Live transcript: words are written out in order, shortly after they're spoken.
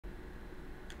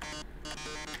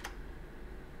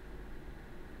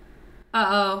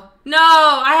Uh-oh. No,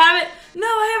 I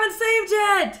haven't saved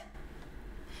yet.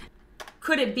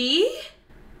 Could it be?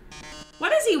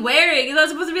 What is he wearing? Is that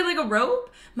supposed to be like a robe?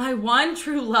 My one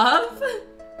true love?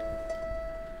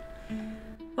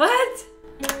 What?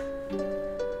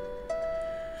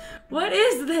 What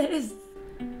is this?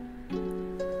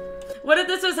 What if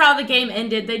this was how the game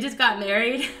ended? They just got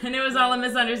married and it was all a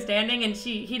misunderstanding and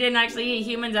he didn't actually eat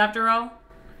humans after all?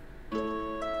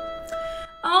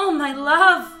 Oh, my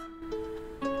love.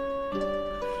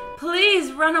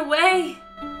 Please run away.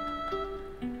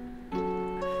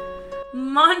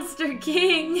 Monster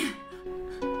King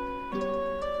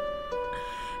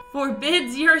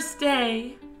forbids your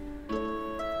stay.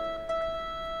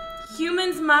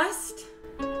 Humans must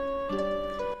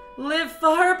live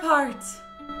far apart.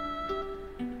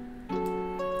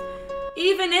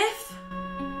 Even if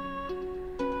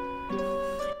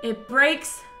it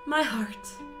breaks my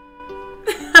heart.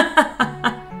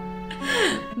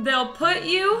 They'll put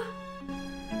you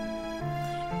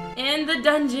in the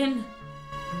dungeon.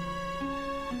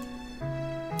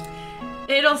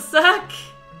 It'll suck.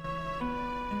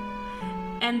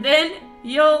 And then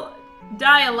you'll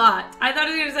die a lot. I thought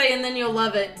he was gonna say, and then you'll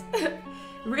love it.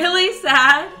 Really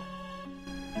sad.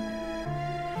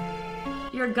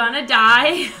 You're gonna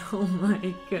die. Oh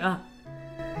my god.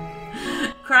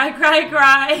 Cry, cry,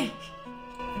 cry.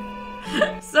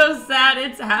 So sad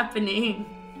it's happening.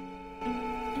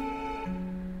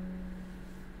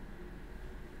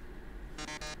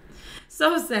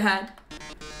 So sad.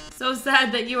 So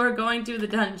sad that you are going to the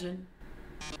dungeon.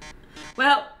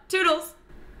 Well, toodles.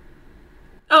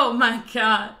 Oh my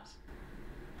gosh.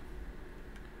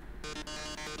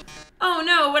 Oh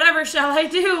no, whatever shall I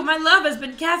do? My love has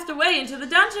been cast away into the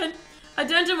dungeon. A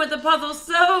dungeon with a puzzle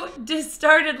so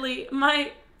distardedly.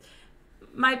 My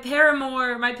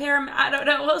paramour, I don't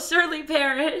know, will surely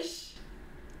perish.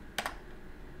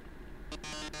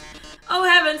 Oh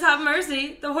heavens, have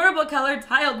mercy. The horrible colored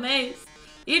tiled maze.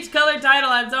 Each colored tile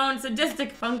has its own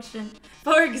sadistic function.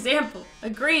 For example, a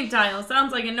green tile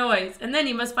sounds like a noise, and then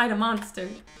you must fight a monster.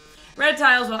 Red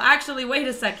tiles will actually wait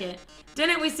a second.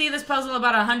 Didn't we see this puzzle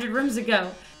about 100 rooms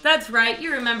ago? That's right,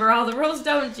 you remember all the rules,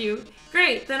 don't you?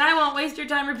 Great, then I won't waste your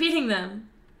time repeating them.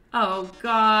 Oh,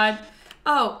 God.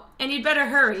 Oh, and you'd better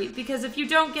hurry, because if you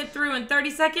don't get through in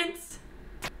 30 seconds...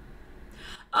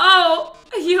 Oh,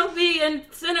 you'll be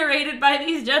incinerated by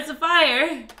these jets of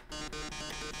fire.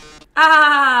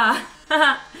 Ah,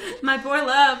 my poor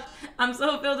love. I'm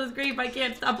so filled with grief I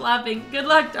can't stop laughing. Good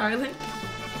luck, darling.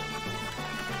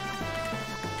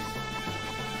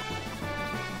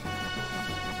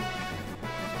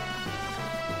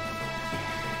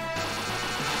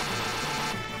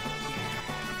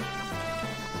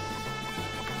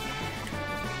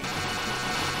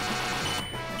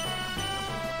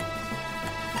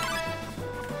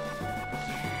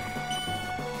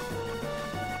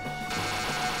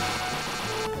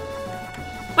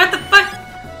 What the fuck?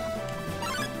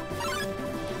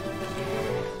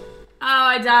 Oh,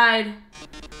 I died.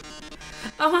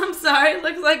 Oh, I'm sorry.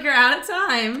 Looks like you're out of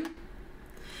time.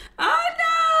 Oh,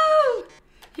 no!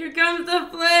 Here comes the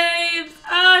flames.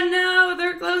 Oh, no.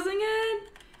 They're closing in.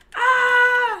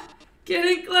 Ah!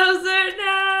 Getting closer.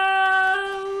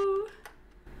 No!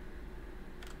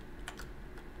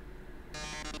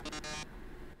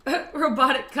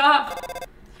 Robotic cop.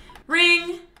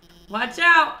 Ring. Watch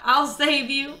out. I'll save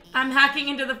you. I'm hacking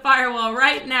into the firewall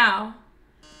right now.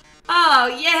 Oh,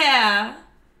 yeah.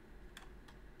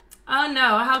 Oh,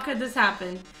 no. How could this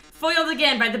happen? Foiled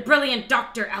again by the brilliant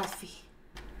Dr. Alfie.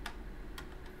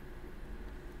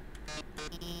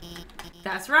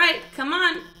 That's right. Come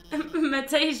on.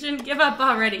 Mettaton, give up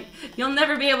already. You'll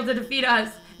never be able to defeat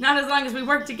us. Not as long as we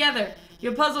work together.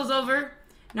 Your puzzle's over.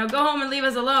 Now go home and leave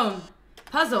us alone.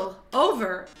 Puzzle?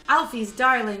 Over? Alfie's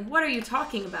darling, what are you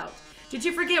talking about? Did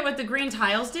you forget what the green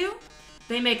tiles do?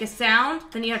 They make a sound,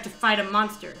 then you have to fight a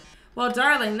monster. Well,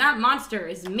 darling, that monster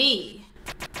is me.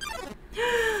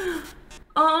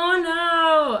 Oh,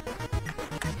 no.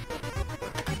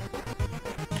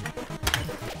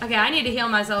 Okay, I need to heal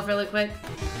myself really quick.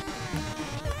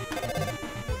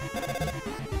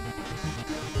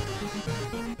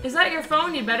 Is that your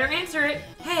phone? You'd better answer it.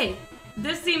 Hey,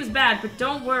 this seems bad, but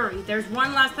don't worry. There's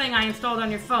one last thing I installed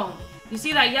on your phone. You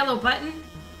see that yellow button?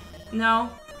 No.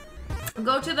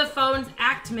 Go to the phone's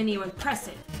Act menu and press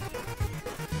it.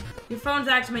 Your phone's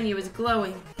Act menu is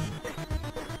glowing.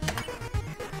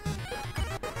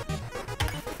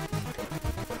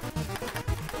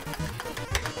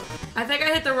 I think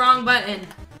I hit the wrong button.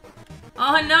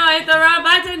 Oh no, I hit the wrong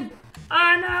button!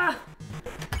 Oh no!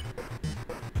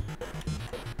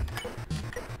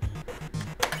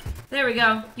 There we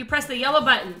go. You press the yellow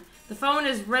button. The phone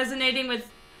is resonating with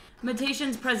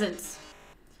Mettaton's presence.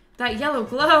 That yellow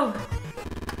glow.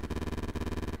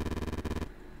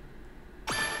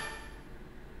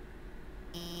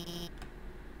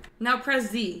 Now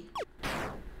press Z.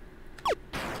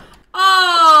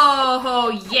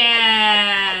 Oh,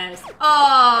 yes.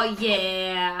 Oh,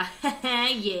 yeah.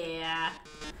 Yeah.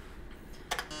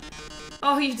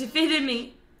 Oh, you defeated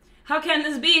me. How can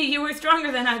this be? You were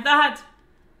stronger than I thought.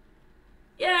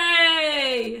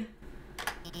 Yay!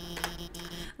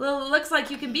 Well, it looks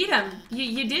like you can beat him.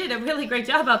 You did a really great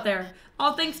job out there.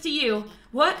 All thanks to you.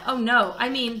 What? Oh, no. I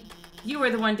mean, you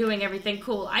were the one doing everything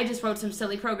cool. I just wrote some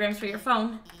silly programs for your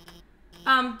phone.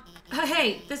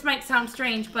 Hey, this might sound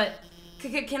strange, but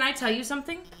can I tell you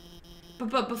something?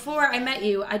 But before I met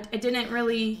you, I didn't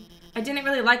really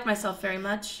like myself very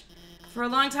much. For a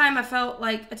long time, I felt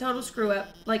like a total screw-up.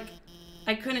 Like,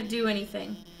 I couldn't do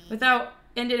anything without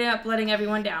ended up letting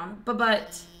everyone down.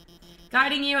 But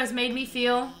guiding you has made me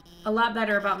feel a lot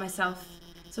better about myself.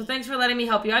 So thanks for letting me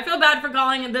help you. I feel bad for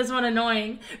calling this one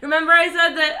annoying. Remember I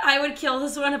said that I would kill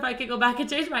this one if I could go back and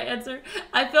change my answer?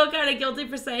 I feel kind of guilty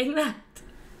for saying that.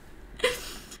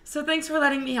 So thanks for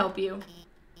letting me help you.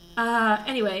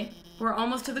 Anyway, we're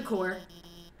almost to the core.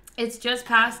 It's just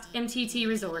past MTT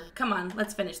Resort. Come on,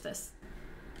 let's finish this.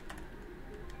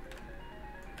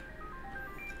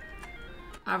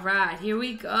 All right, here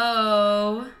we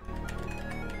go.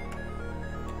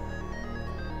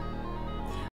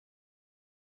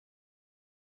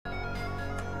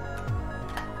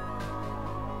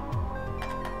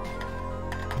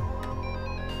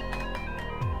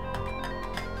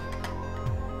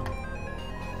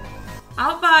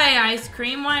 I'll buy ice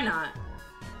cream, why not?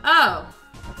 Oh.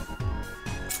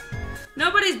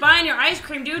 Nobody's buying your ice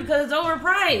cream, dude, because it's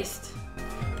overpriced.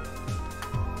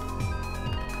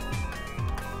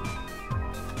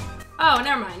 Oh,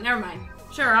 never mind.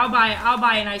 Sure, I'll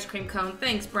buy an ice cream cone.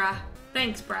 Thanks, bruh.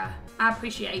 I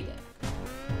appreciate it.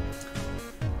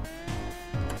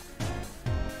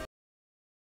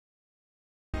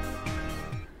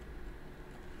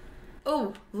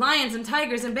 Oh, lions and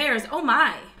tigers and bears. Oh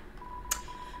my.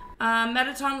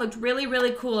 Mettaton looked really,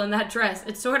 really cool in that dress.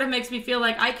 It sort of makes me feel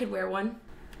like I could wear one.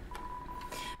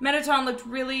 Mettaton looked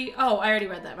really... Oh, I already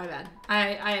read that. My bad.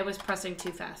 I was pressing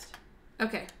too fast.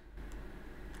 Okay.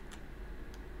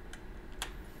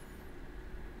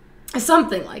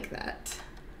 Something like that.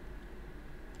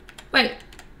 Wait,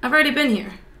 I've already been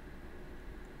here.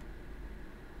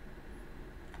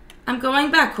 I'm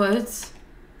going backwards.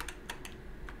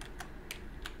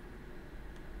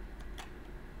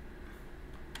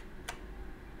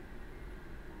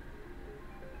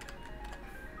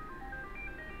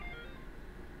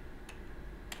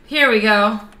 Here we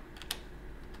go.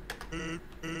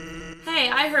 Hey,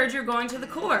 I heard you're going to the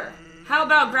core. How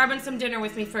about grabbing some dinner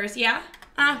with me first, yeah?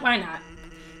 Why not?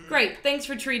 Great, thanks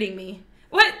for treating me.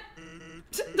 What?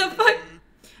 The fuck?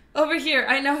 Over here,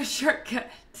 I know a shortcut.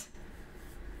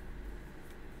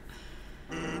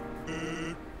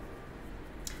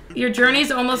 Your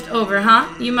journey's almost over,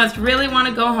 huh? You must really want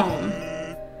to go home.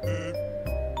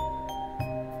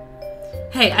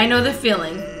 Hey, I know the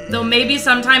feeling. Though maybe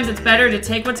sometimes it's better to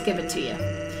take what's given to you.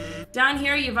 Down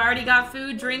here, you've already got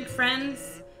food, drink,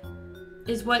 friends.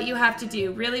 Is what you have to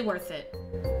do. Really worth it.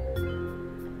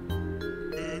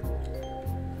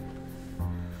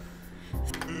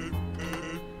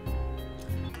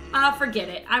 Forget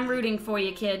it. I'm rooting for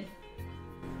you, kid.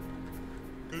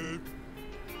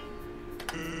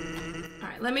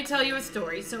 Alright, let me tell you a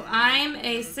story. So I'm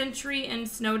a sentry in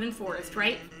Snowden Forest,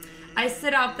 right? I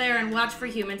sit out there and watch for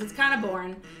humans. It's kind of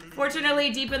boring.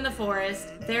 Fortunately, deep in the forest,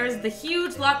 there's the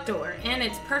huge locked door, and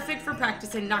it's perfect for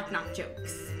practicing knock-knock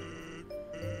jokes.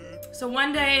 So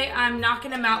one day, I'm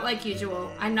knocking him out like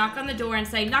usual. I knock on the door and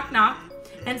say, knock, knock.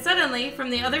 And suddenly,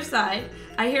 from the other side,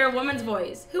 I hear a woman's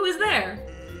voice. Who is there?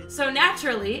 So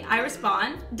naturally, I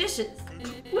respond, dishes.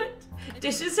 What?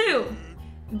 Dishes who?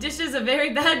 Dishes a very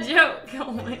bad joke.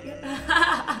 Oh my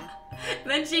god.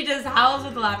 Then she just howls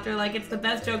with laughter like it's the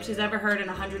best joke she's ever heard in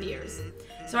 100 years.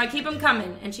 So I keep them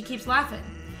coming, and she keeps laughing.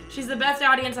 She's the best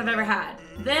audience I've ever had.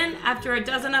 Then, after a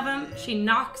dozen of them, she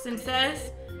knocks and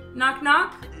says, knock,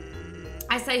 knock.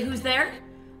 I say, who's there?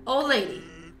 Old lady.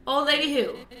 Old lady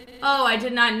who? Oh, I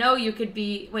did not know you could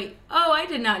be... Wait. Oh, I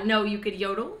did not know you could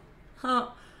yodel. Huh.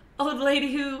 Old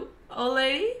lady who? Old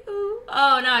lady who?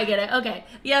 Oh, now I get it. Okay.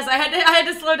 Yes, I had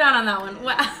to slow down on that one.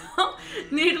 Wow.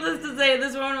 Needless to say,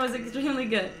 this one was extremely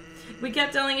good. We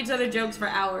kept telling each other jokes for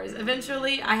hours.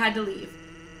 Eventually, I had to leave.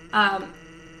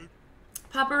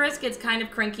 Papa Risk gets kind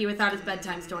of cranky without his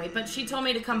bedtime story, but she told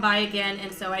me to come by again,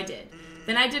 and so I did.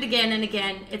 Then I did again and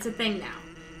again. It's a thing now.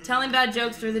 Telling bad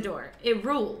jokes through the door. It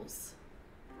rules.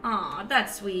 Aw,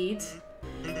 that's sweet.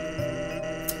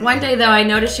 One day, though, I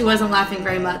noticed she wasn't laughing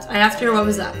very much. I asked her what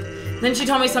was up. Then she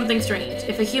told me something strange.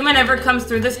 If a human ever comes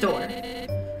through this door,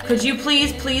 could you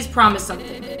please promise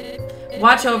something?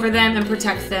 Watch over them and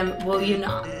protect them, will you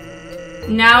not?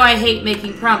 Now I hate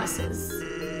making promises.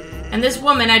 And this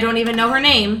woman, I don't even know her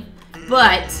name,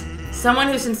 but someone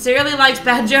who sincerely likes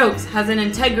bad jokes, has an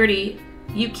integrity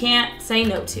you can't say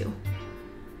no to.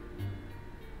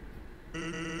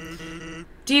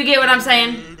 Do you get what I'm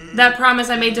saying? That promise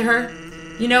I made to her?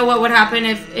 You know what would happen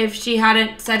if she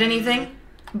hadn't said anything?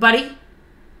 Buddy?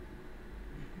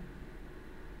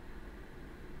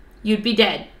 You'd be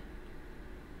dead.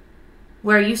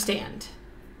 Where you stand.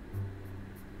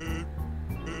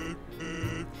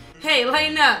 Hey,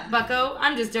 lighten up, bucko.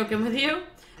 I'm just joking with you.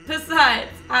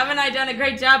 Besides, haven't I done a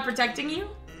great job protecting you?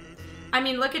 I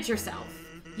mean, look at yourself.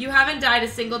 You haven't died a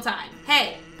single time.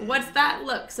 Hey, what's that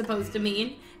look supposed to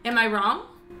mean? Am I wrong?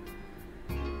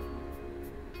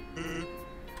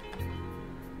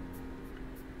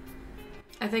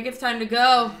 I think it's time to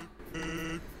go.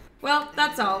 Well,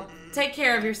 that's all. Take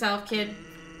care of yourself, kid.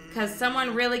 Because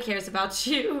someone really cares about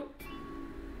you.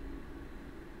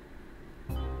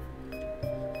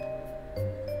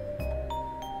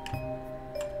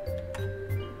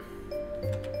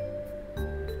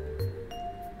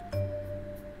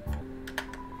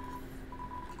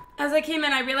 As I came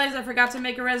in, I realized I forgot to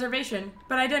make a reservation,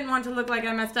 but I didn't want to look like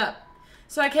I messed up.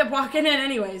 So I kept walking in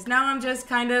anyways. Now I'm just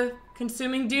kind of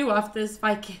consuming dew off this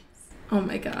ficus. Oh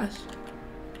my gosh.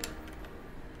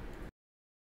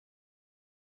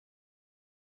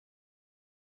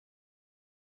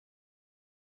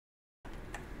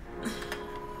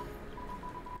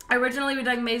 I originally would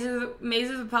like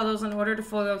mazes of puzzles in order to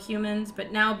follow humans,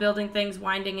 but now building things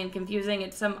winding and confusing,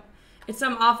 it's some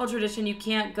awful tradition you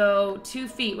can't go 2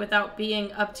 feet without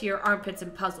being up to your armpits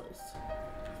in puzzles.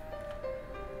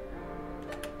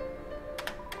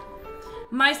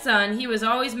 My son, he was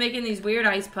always making these weird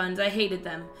ice puns. I hated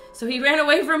them. So he ran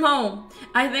away from home.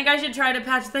 I think I should try to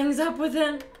patch things up with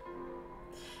him.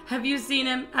 Have you seen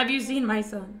him? Have you seen my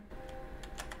son?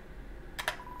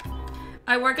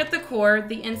 I work at the core.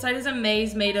 The inside is a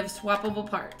maze made of swappable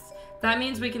parts. That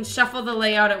means we can shuffle the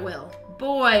layout at will.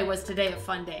 Boy, was today a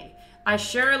fun day. I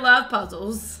sure love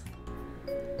puzzles.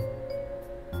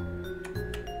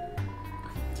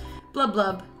 Blub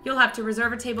blub. You'll have to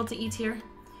reserve a table to eat here.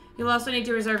 You'll also need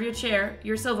to reserve your chair,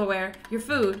 your silverware, your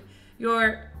food,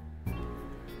 your...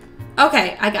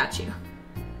 Okay, I got you.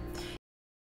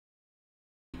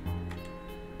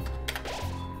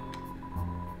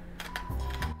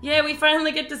 Yeah, we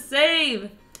finally get to save!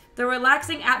 The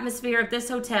relaxing atmosphere of this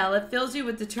hotel, it fills you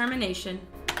with determination.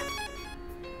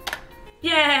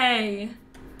 Yay!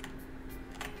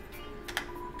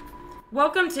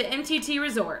 Welcome to MTT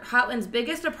Resort, Hotland's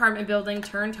biggest apartment building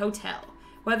turned hotel.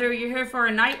 Whether you're here for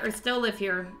a night or still live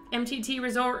here, MTT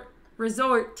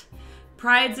Resort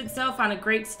prides itself on a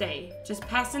great stay. Just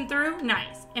passing through?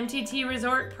 Nice. MTT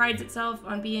Resort prides itself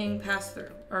on being passed through.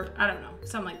 Or, I don't know,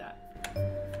 something like that.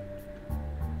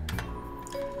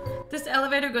 This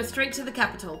elevator goes straight to the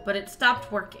capital, but it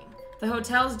stopped working. The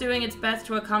hotel's doing its best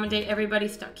to accommodate everybody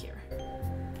stuck here.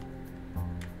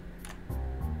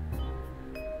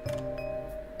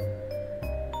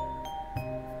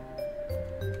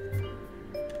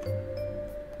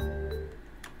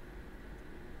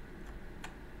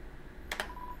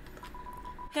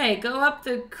 Hey, go up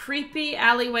the creepy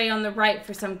alleyway on the right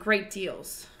for some great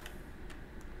deals.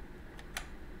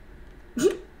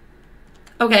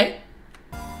 Okay.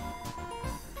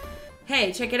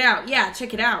 Hey, check it out. Yeah,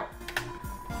 check it out.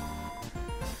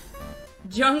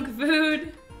 Junk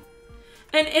food.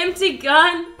 An empty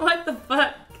gun? What the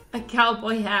fuck? A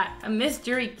cowboy hat. A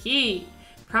mystery key.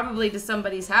 Probably to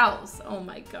somebody's house. Oh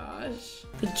my gosh.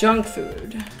 The junk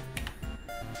food.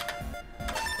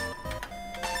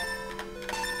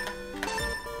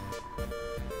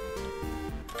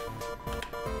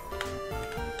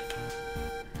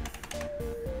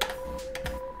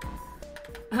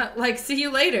 Like, see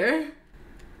you later.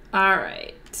 All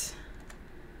right.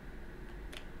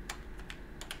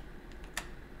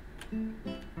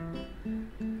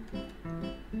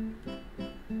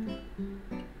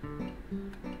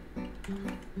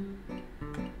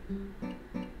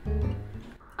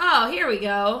 Oh, here we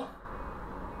go.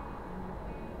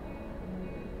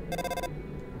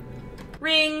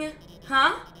 Ring.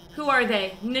 Huh? Who are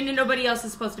they? Nobody else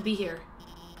is supposed to be here.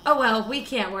 Oh well, we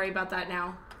can't worry about that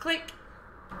now. Click.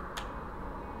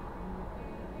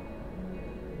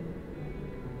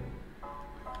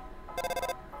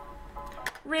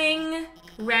 Ring.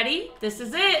 Ready? This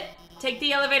is it. Take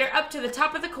the elevator up to the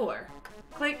top of the core.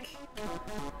 Click.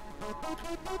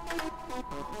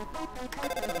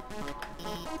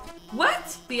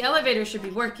 What? The elevator should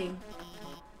be working.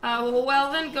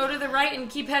 Well then, go to the right and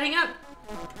keep heading up.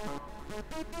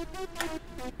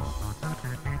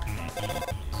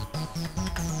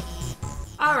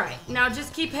 Alright, now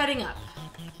just keep heading up.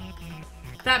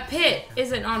 That pit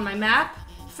isn't on my map.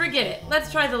 Forget it.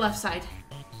 Let's try the left side.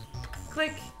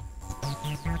 Click.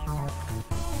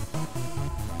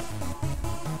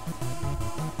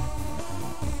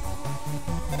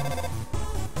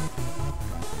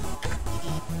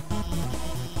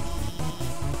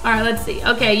 Alright, let's see.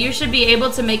 Okay, you should be able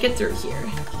to make it through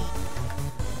here.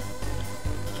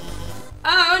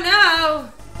 Oh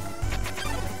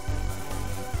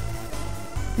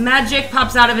no! Magic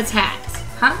pops out of its hat.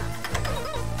 Huh?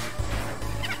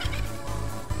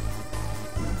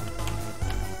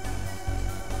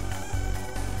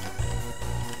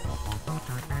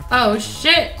 Oh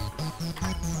shit!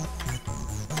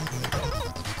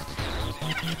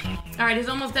 Alright, he's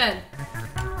almost dead.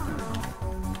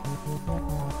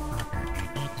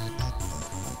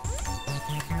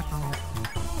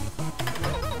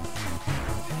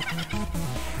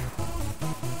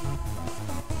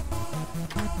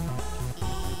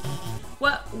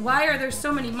 What? Why are there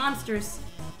so many monsters?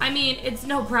 I mean, it's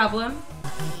no problem.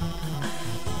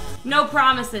 No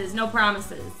promises, no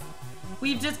promises.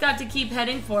 We've just got to keep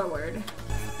heading forward.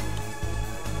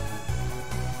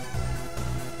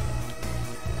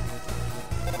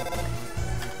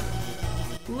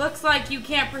 Looks like you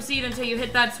can't proceed until you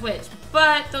hit that switch,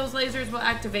 but those lasers will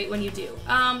activate when you do.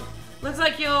 Looks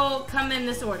like you'll come in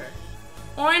this order.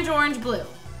 Orange, orange, blue.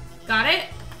 Got it?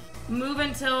 Move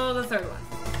until the third one.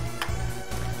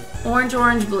 Orange,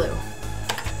 orange, blue.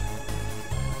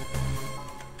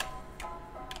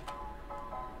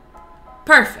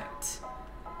 Perfect.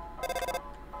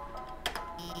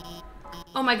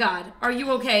 Oh my god, are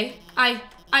you okay?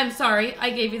 I'm sorry,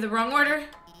 I gave you the wrong order.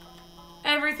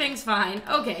 Everything's fine.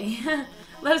 Okay,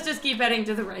 let's just keep heading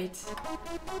to the right.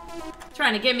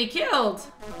 Trying to get me killed.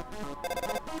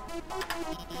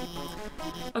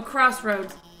 A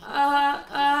crossroads.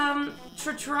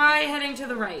 Try heading to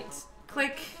the right.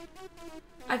 Click.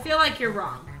 I feel like you're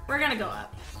wrong. We're gonna go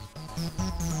up.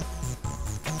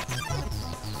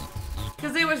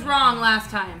 Because it was wrong last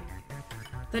time.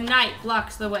 The night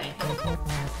blocks the way.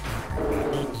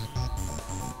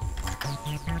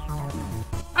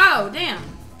 Oh, damn.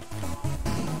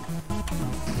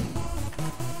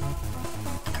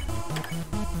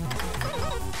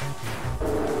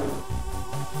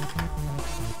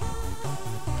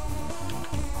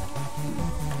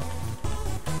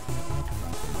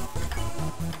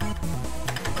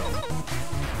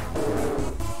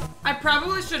 I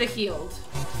probably should have healed.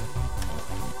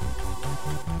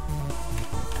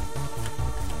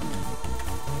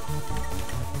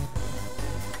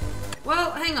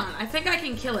 Well, hang on. I think I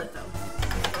can kill it, though.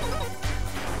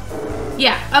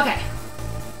 Yeah, okay.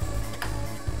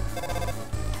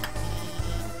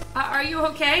 Are you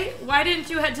okay? Why didn't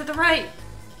you head to the right?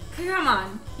 Come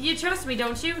on. You trust me,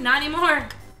 don't you? Not anymore.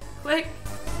 Click.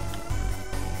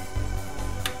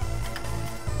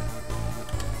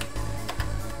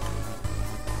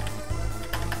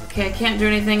 Okay, I can't do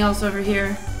anything else over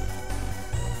here.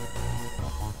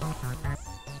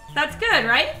 That's good,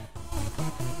 right?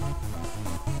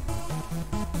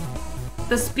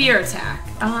 The spear attack.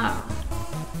 Oh.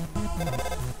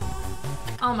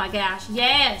 Oh my gosh,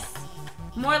 yes!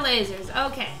 More lasers,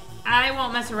 okay. I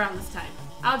won't mess around this time.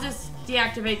 I'll just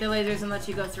deactivate the lasers and let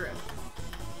you go through.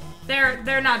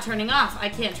 They're not turning off. I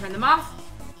can't turn them off.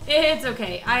 It's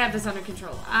okay, I have this under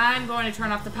control. I'm going to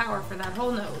turn off the power for that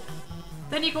whole node.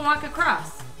 Then you can walk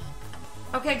across.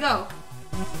 Okay, go.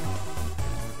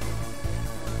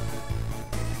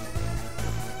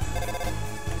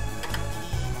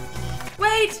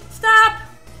 Wait! Stop!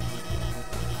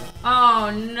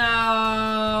 Oh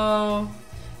no.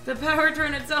 The power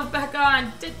turned itself back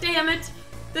on. Damn it.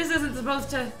 This isn't supposed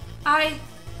to... I'm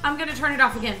gonna turn it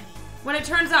off again. When it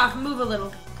turns off, move a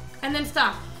little. And then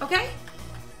stop, okay?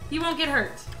 You won't get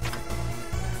hurt.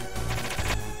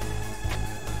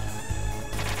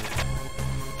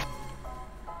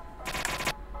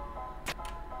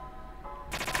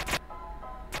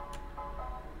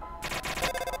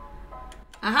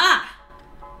 Aha!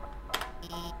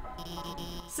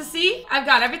 So see, I've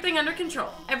got everything under control.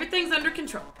 Everything's under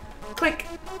control. Click.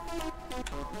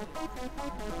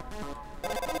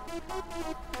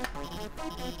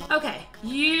 Okay,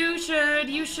 you should,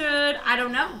 I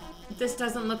don't know. This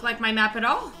doesn't look like my map at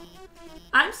all.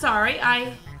 I'm sorry,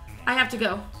 I have to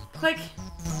go. Click.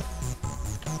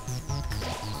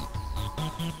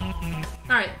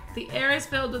 Alright, the air is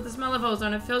filled with the smell of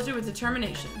ozone. It fills you with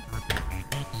determination.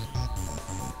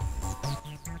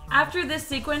 After this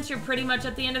sequence, you're pretty much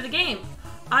at the end of the game.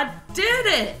 I did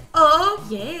it! Oh,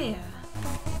 yeah.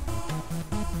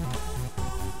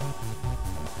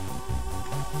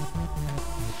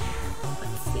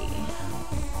 Let's see.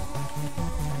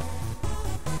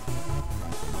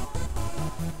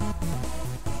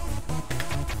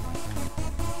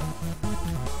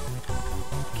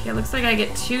 Okay, it looks like I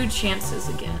get 2 chances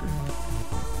again.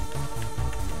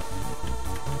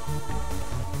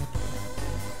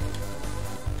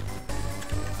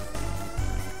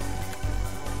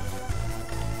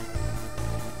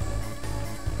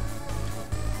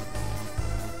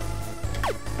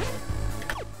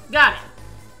 Got it.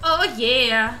 Oh,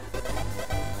 yeah.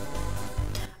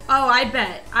 Oh, I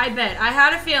bet. I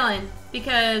had a feeling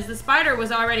because the spider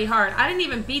was already hard. I didn't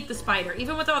even beat the spider,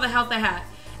 even with all the health I had.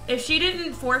 If she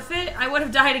didn't forfeit, I would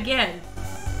have died again.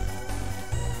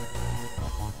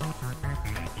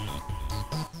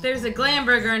 There's a glam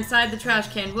burger inside the trash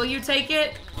can. Will you take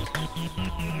it?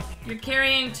 You're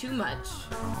carrying too much.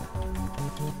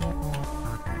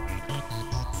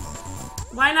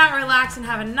 Why not relax and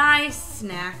have a nice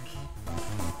snack?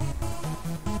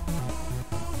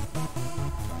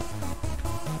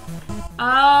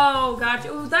 Oh,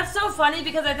 gotcha. Ooh, that's so funny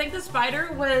because I think the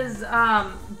spider was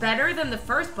better than the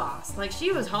first boss. Like,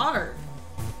 she was hard.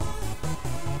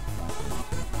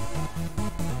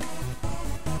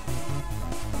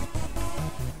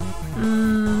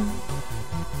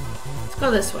 Let's go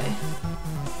this way.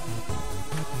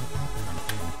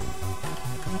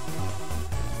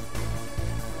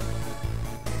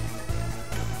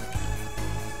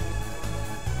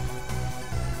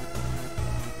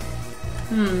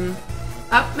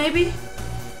 Up, maybe?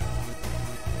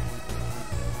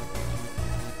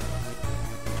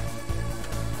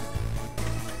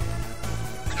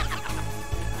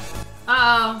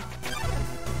 Uh-oh.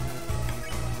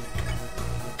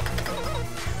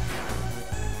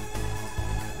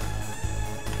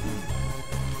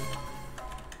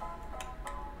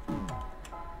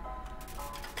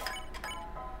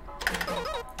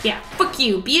 Yeah, fuck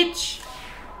you, bitch.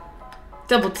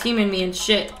 Double teaming me and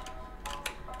shit.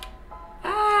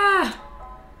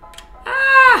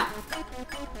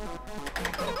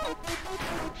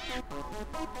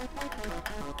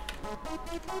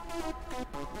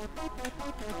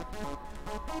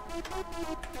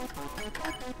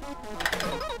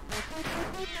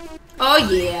 Oh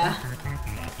yeah.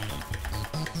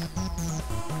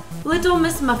 Little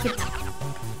Miss Muffet.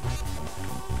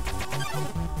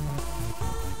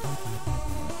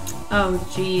 Oh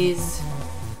jeez.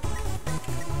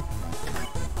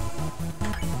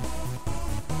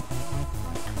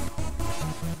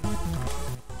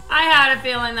 I had a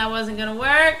feeling that wasn't gonna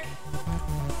work.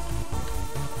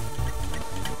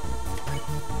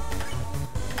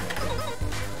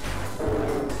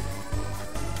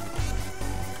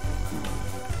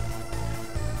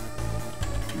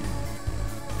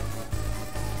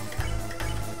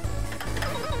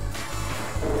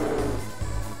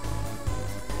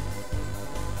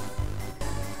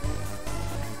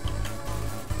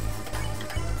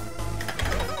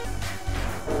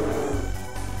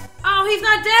 Oh, he's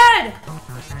not dead!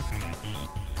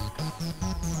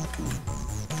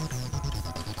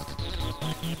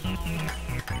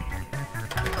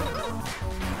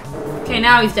 Okay,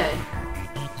 now he's dead.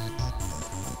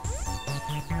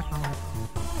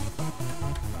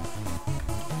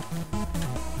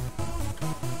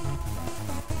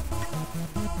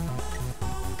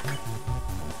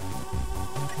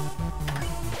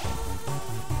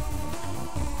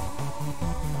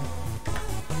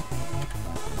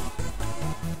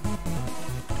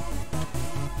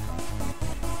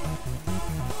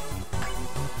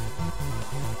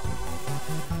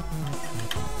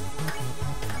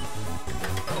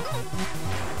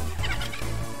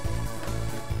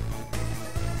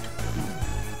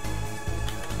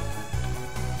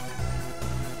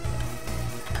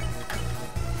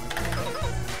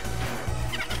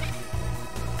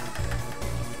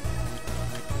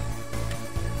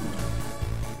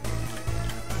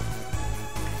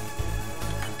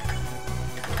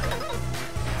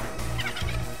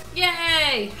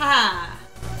 Yay! Ha!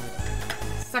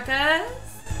 Suckers!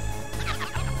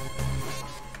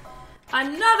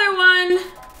 Another one!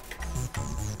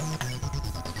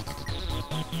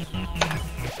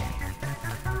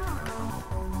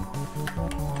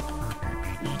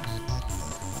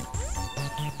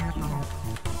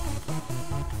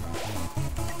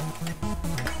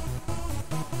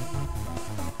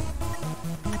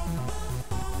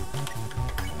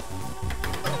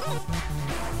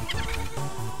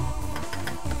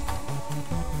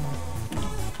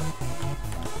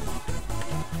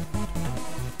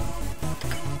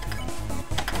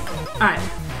 Alright.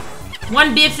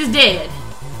 One bitch is dead.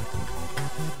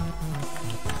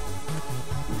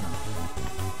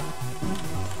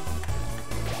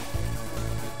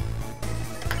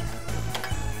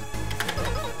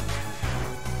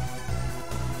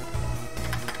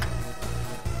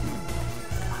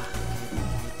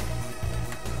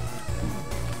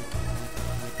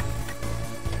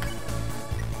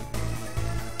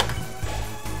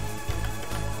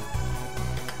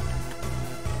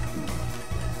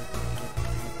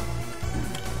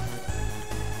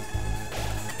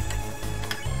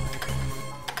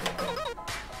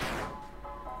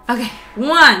 Okay,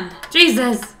 1.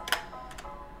 Jesus.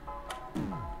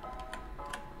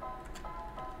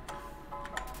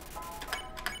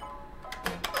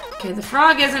 Okay, the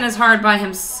frog isn't as hard by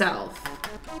himself.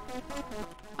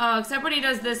 Oh, except when he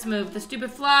does this move, the stupid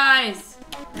flies.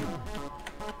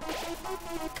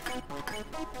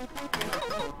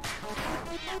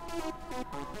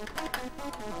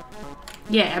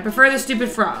 Yeah, I prefer the stupid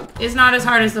frog. It's not as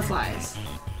hard as the flies.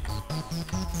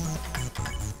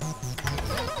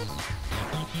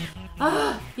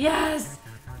 Oh, yes!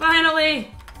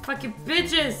 Finally! Fuck you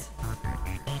bitches!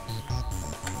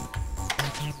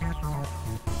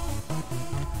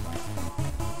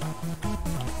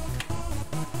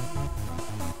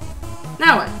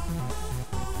 Now what?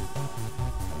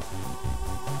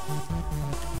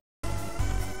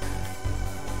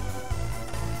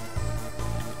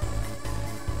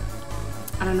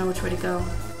 I don't know which way to go.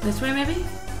 This way, maybe?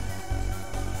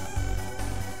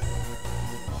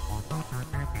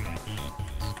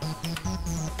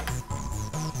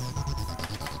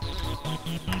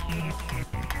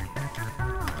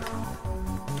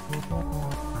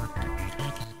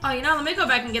 Oh, you know, let me go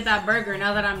back and get that burger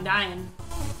now that I'm dying.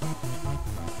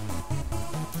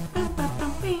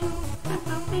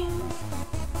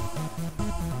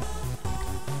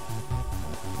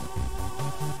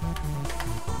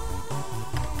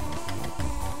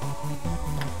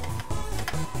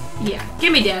 Yeah,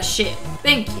 give me that shit.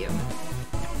 Thank you.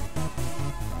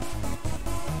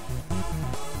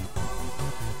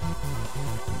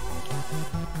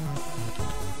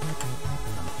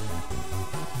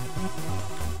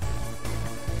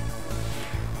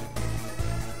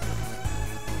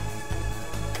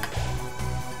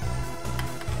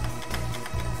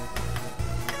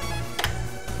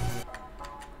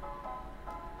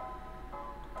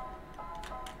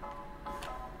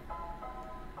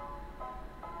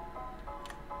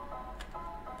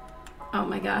 Oh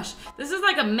my gosh. This is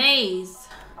like a maze.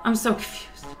 I'm so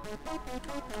confused.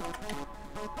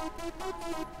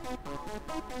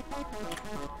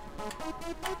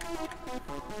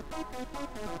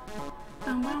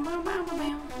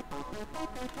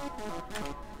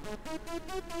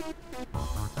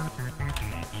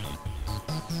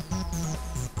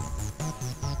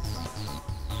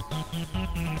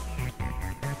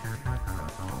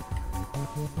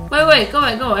 Wait,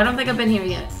 go. I don't think I've been here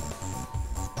yet.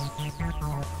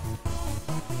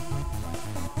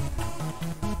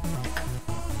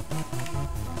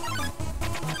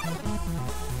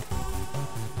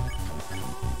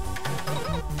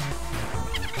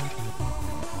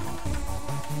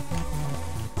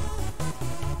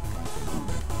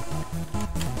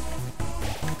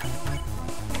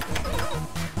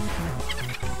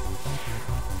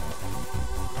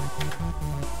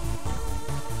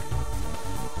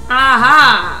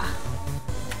 Aha!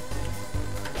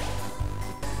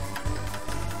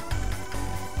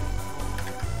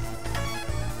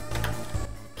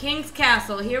 King's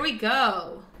Castle, here we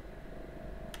go.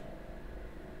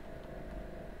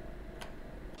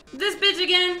 This bitch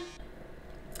again?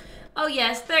 Oh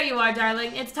yes, there you are,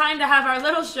 darling. It's time to have our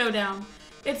little showdown.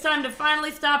 It's time to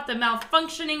finally stop the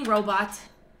malfunctioning robot.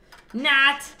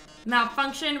 Not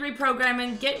malfunction,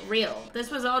 reprogramming, get real.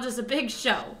 This was all just a big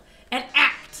show. An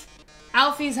act.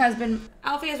 Alfie has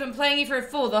been playing you for a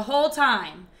fool the whole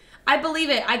time. I believe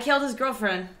it. I killed his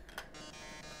girlfriend.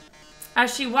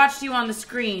 As she watched you on the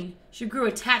screen, she grew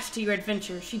attached to your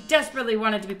adventure. She desperately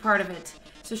wanted to be part of it,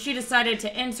 so she decided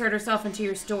to insert herself into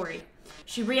your story.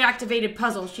 She reactivated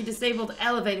puzzles. She disabled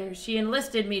elevators. She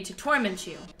enlisted me to torment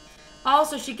you.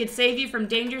 Also, she could save you from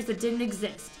dangers that didn't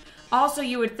exist. Also,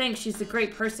 you would think she's a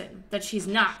great person, that she's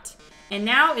not. And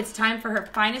now it's time for her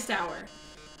finest hour.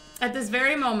 At this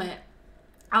very moment,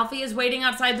 Alfie is waiting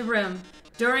outside the room.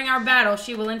 During our battle,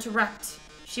 she will interrupt.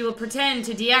 She will pretend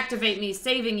to deactivate me,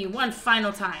 saving you one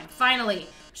final time. Finally,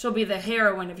 she'll be the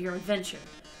heroine of your adventure.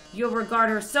 You'll regard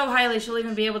her so highly she'll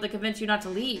even be able to convince you not to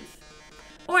leave.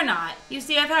 Or not. You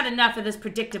see, I've had enough of this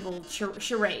predictable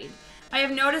charade. I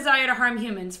have no desire to harm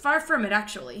humans. Far from it,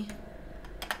 actually.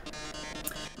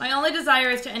 My only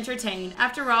desire is to entertain.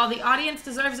 After all, the audience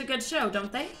deserves a good show,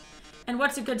 don't they? And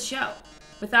what's a good show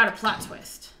without a plot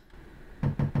twist?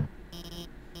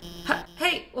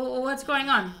 Hey, what's going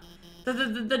on?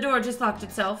 The door just locked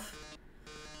itself.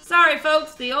 Sorry,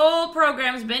 folks, the old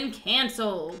program's been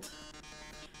canceled.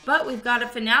 But we've got a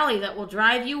finale that will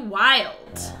drive you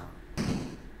wild.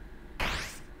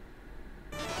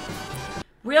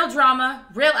 Real drama,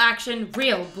 real action,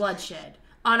 real bloodshed.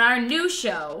 On our new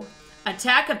show,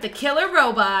 Attack of the Killer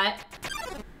Robot.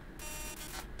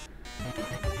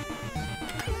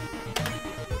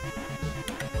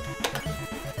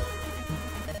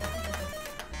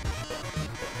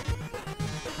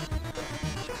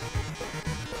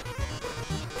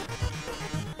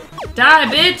 Die,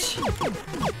 bitch!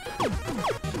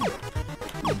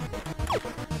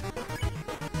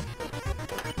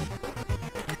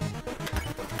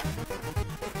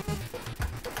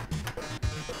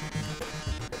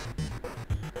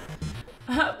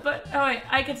 But, oh wait,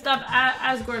 I could stop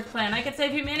Asgore's plan. I could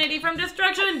save humanity from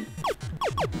destruction!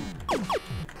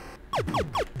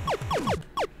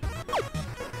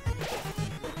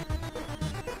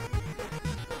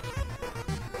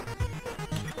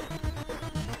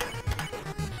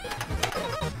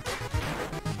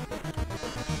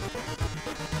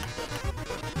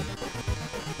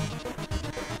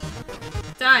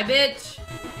 Die, bitch!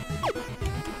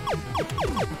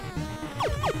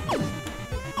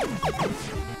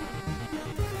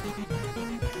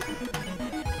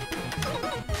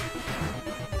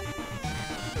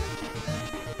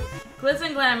 Glitz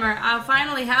and glamour, I'll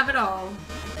finally have it all.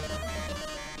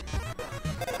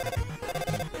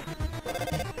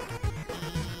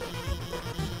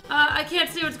 I can't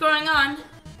see what's going on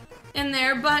in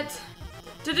there, but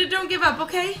don't give up,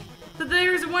 okay?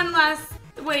 There's one last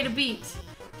way to beat.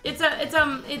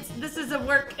 This is a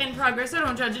work in progress, so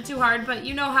don't judge it too hard, but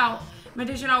you know how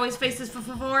magician always faces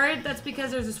forward? That's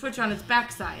because there's a switch on its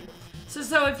backside.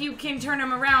 So if you can turn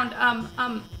him around,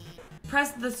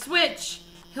 press the switch,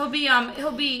 he'll be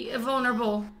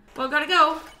vulnerable. Well, gotta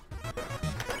go.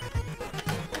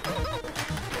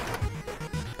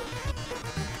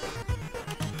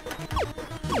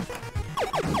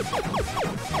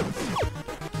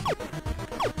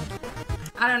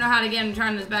 I don't know how to get him to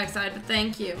turn his backside, but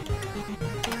thank you.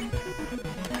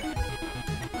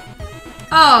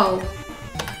 Oh.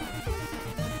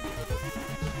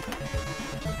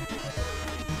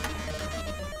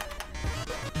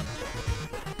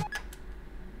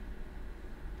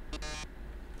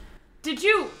 Did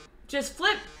you just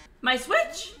flip my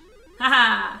switch?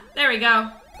 Haha, there we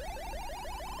go.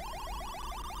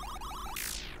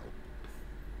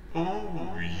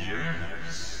 Oh,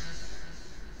 yes.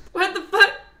 What the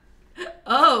fuck?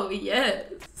 Oh,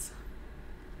 yes.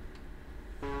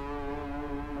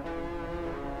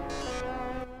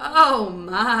 Oh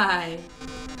my.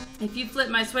 If you flip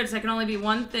my switch, that can only be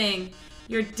one thing.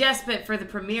 You're desperate for the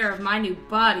premiere of my new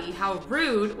body. How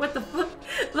rude. What the fuck?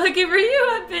 Lucky for you,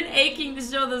 I've been aching to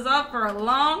show this off for a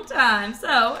long time.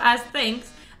 So, as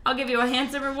thanks, I'll give you a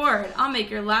handsome reward. I'll make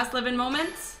your last living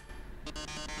moments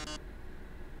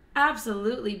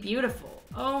absolutely beautiful.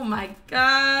 Oh my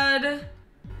god.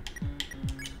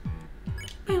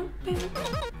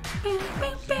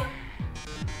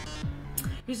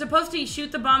 You're supposed to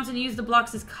shoot the bombs and use the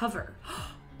blocks as cover.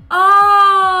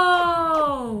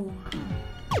 Oh!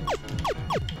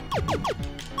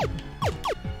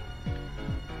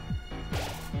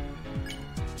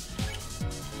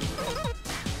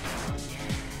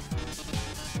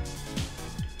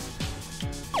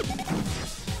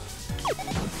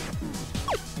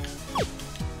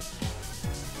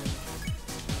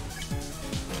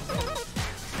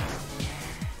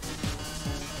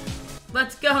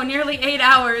 Let's go, nearly 8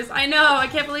 hours. I know, I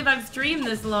can't believe I've streamed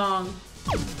this long.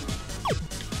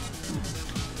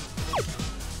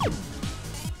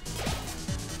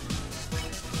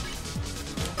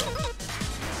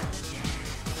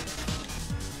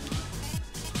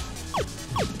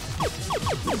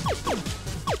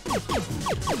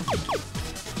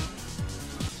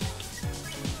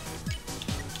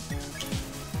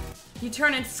 You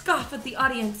turn and scoff at the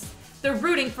audience. They're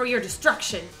rooting for your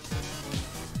destruction.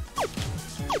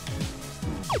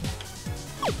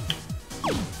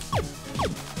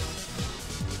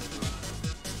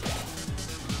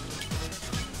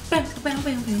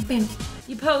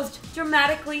 You posed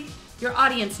dramatically. Your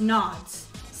audience nods.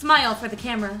 Smile for the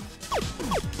camera.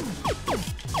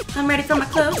 I'm ready for my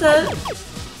close-up.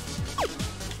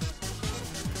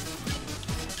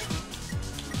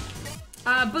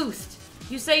 Boost.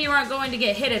 You say you aren't going to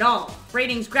get hit at all.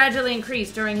 Ratings gradually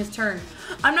increase during his turn.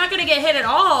 I'm not going to get hit at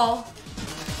all.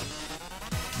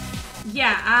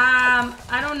 Yeah,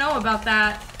 I don't know about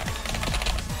that.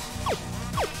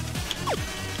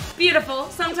 Beautiful.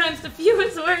 Sometimes the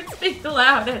fewest words speak the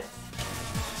loudest.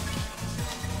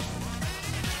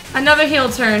 Another heel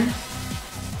turn.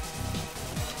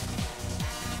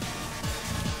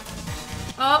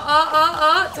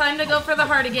 Oh. Time to go for the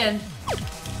heart again.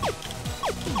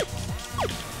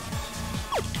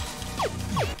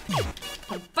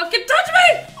 Don't fucking touch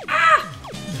me! Ah!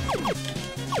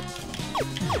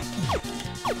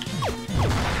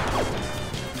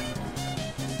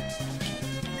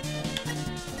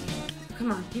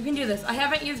 Come on, you can do this. I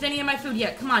haven't used any of my food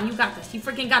yet. Come on, you got this. You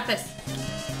freaking got this.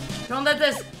 Don't let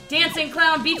this dancing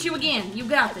clown beat you again. You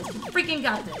got this. You freaking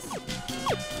got this.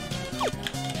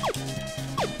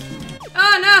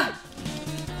 Oh no!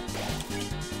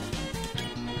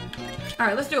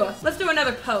 Alright, let's do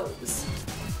another pose.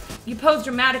 You pose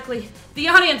dramatically. The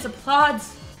audience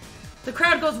applauds. The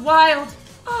crowd goes wild.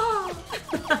 Oh!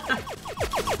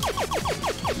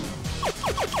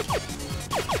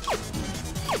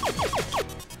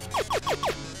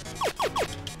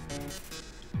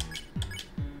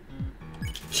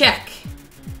 Check.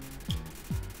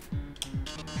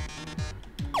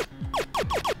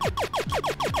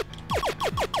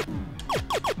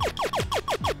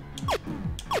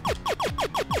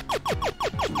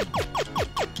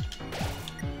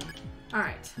 All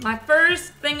right, my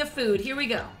first thing of food. Here we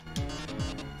go.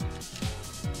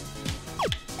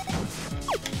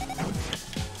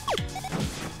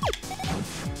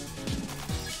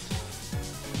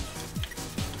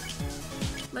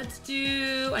 Let's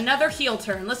do another heel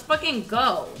turn. Let's fucking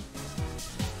go.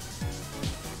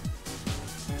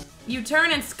 You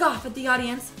turn and scoff at the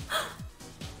audience.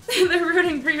 They're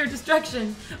rooting for your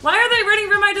destruction. Why are they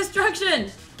rooting for my destruction?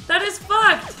 That is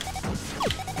fucked.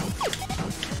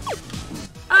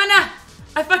 Oh no!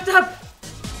 I fucked up.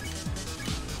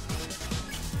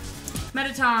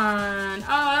 Mettaton. Oh,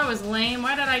 that was lame.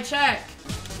 Why did I check?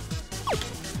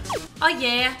 Oh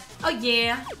yeah. Oh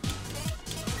yeah.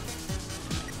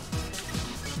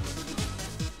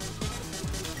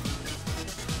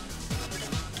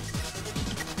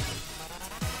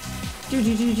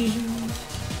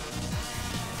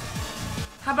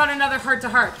 How about another heart to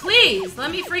heart? Please,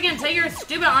 let me freaking take your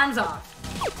stupid arms off.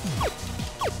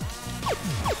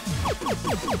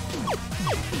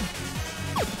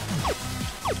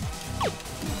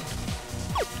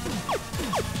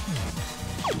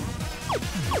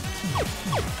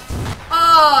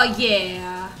 Oh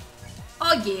yeah.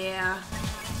 Oh yeah.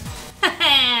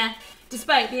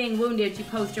 Despite being wounded, you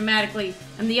pose dramatically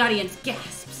and the audience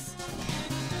gasps.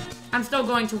 I'm still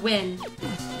going to win.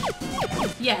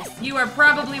 Yes, you are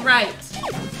probably right.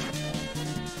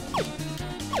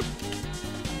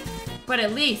 But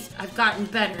at least I've gotten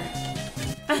better.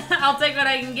 I'll take what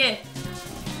I can get.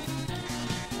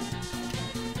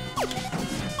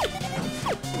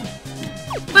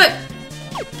 Look!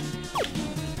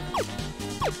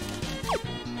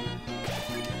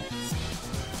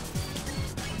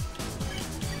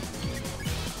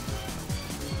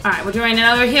 Alright, we're doing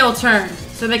another heel turn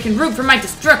so they can root for my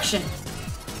destruction.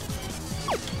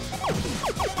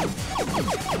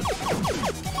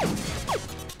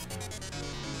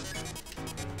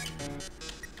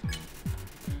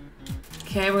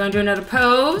 Okay, we're gonna do another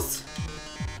pose.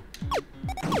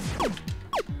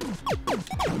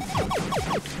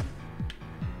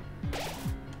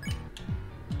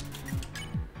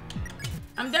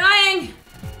 I'm dying!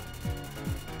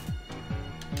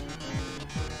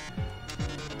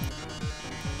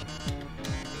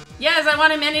 Yes, I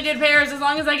want many-did pairs as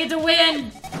long as I get to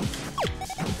win!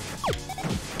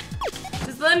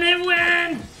 Just let me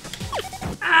win!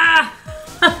 Ah!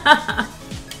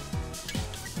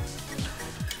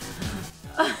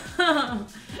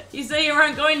 You say you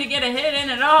weren't going to get a hit in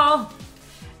at all?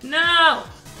 No!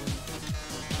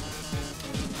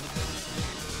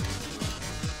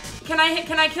 Can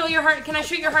I kill your heart? Can I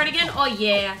shoot your heart again? Oh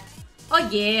yeah. Oh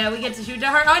yeah, we get to shoot the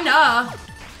heart. Oh no!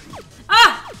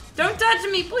 Ah! Don't touch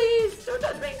me, please! Don't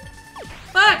touch me!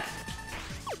 Fuck!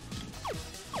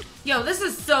 Yo, this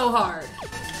is so hard.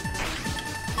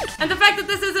 And the fact that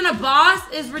this isn't a boss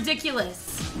is ridiculous.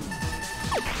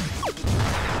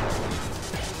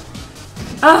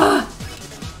 Ugh!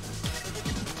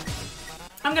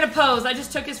 I'm gonna pose. I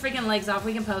just took his freaking legs off.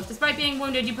 We can pose. Despite being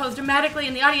wounded, you pose dramatically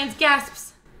and the audience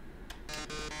gasps.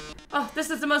 Oh, this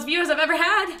is the most viewers I've ever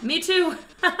had. Me too.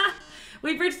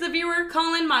 We've reached the viewer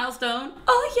call-in milestone.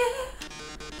 Oh yeah!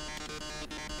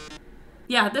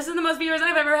 Yeah, this is the most viewers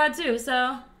I've ever had too,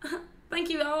 so thank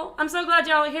you all. I'm so glad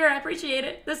y'all are here. I appreciate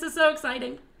it. This is so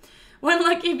exciting. One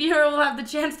lucky viewer will have the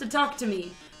chance to talk to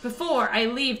me. before I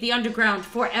leave the underground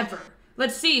forever.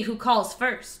 Let's see who calls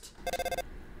first.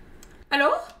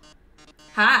 Hello?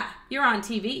 Hi, you're on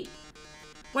TV.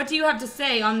 What do you have to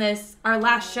say on this, our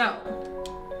last show?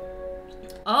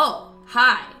 Oh,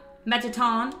 hi,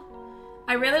 Mettaton.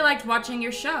 I really liked watching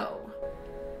your show.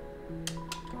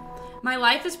 My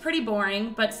life is pretty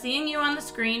boring, but seeing you on the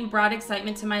screen brought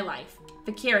excitement to my life,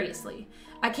 vicariously.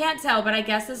 I can't tell, but I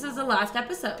guess this is the last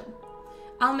episode.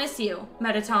 I'll miss you,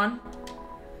 Mettaton.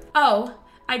 Oh,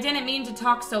 I didn't mean to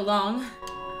talk so long.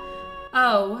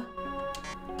 Oh.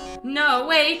 No,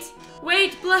 wait,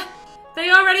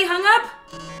 they already hung up?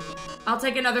 I'll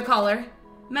take another caller.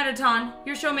 Mettaton,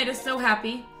 your show made us so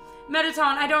happy.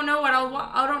 Mettaton, I don't know what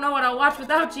I'll watch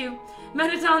without you.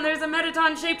 Mettaton, there's a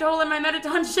Mettaton-shaped hole in my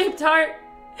Mettaton-shaped heart.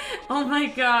 Oh my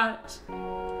gosh.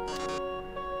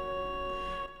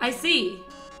 I see.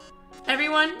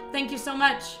 Everyone, thank you so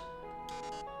much.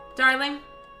 Darling,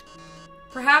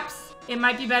 perhaps it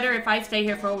might be better if I stay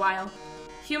here for a while.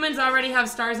 Humans already have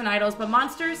stars and idols, but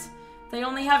monsters, they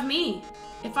only have me.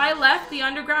 If I left, the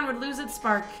underground would lose its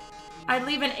spark. I'd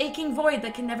leave an aching void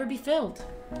that can never be filled.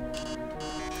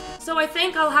 So I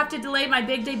think I'll have to delay my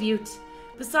big debut.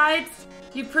 Besides,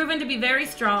 you've proven to be very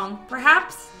strong.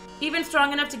 Perhaps even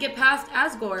strong enough to get past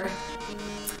Asgore.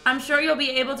 I'm sure you'll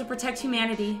be able to protect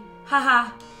humanity.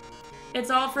 Haha. It's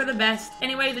all for the best.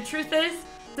 Anyway, the truth is,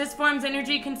 this form's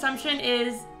energy consumption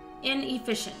is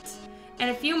inefficient. In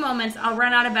a few moments, I'll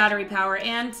run out of battery power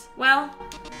and, well,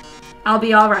 I'll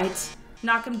be all right.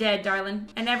 Knock 'em dead, darling.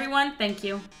 And everyone, thank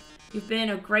you. You've been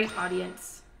a great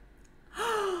audience.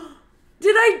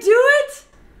 Did I do it?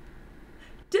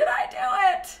 Did I do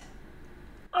it?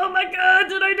 Oh my god,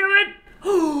 did I do it?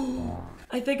 Oh,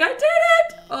 I think I did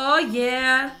it. Oh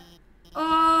yeah.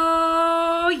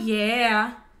 Oh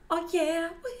yeah. Oh yeah.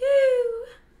 Woohoo.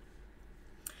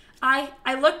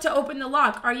 I looked to open the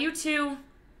lock. Are you two?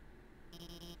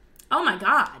 Oh my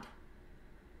god.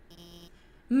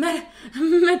 Mettaton?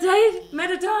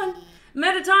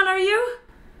 Mettaton, are you?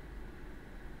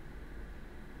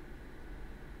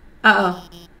 Uh-oh.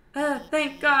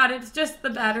 Thank God, it's just the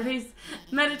batteries.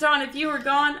 Mettaton, if you were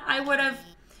gone, I would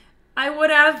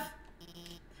have...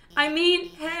 I mean,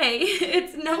 hey,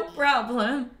 it's no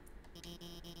problem.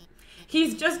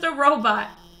 He's just a robot.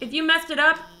 If you messed it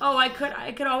up, oh, I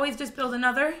could always just build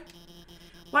another.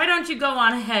 Why don't you go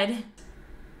on ahead?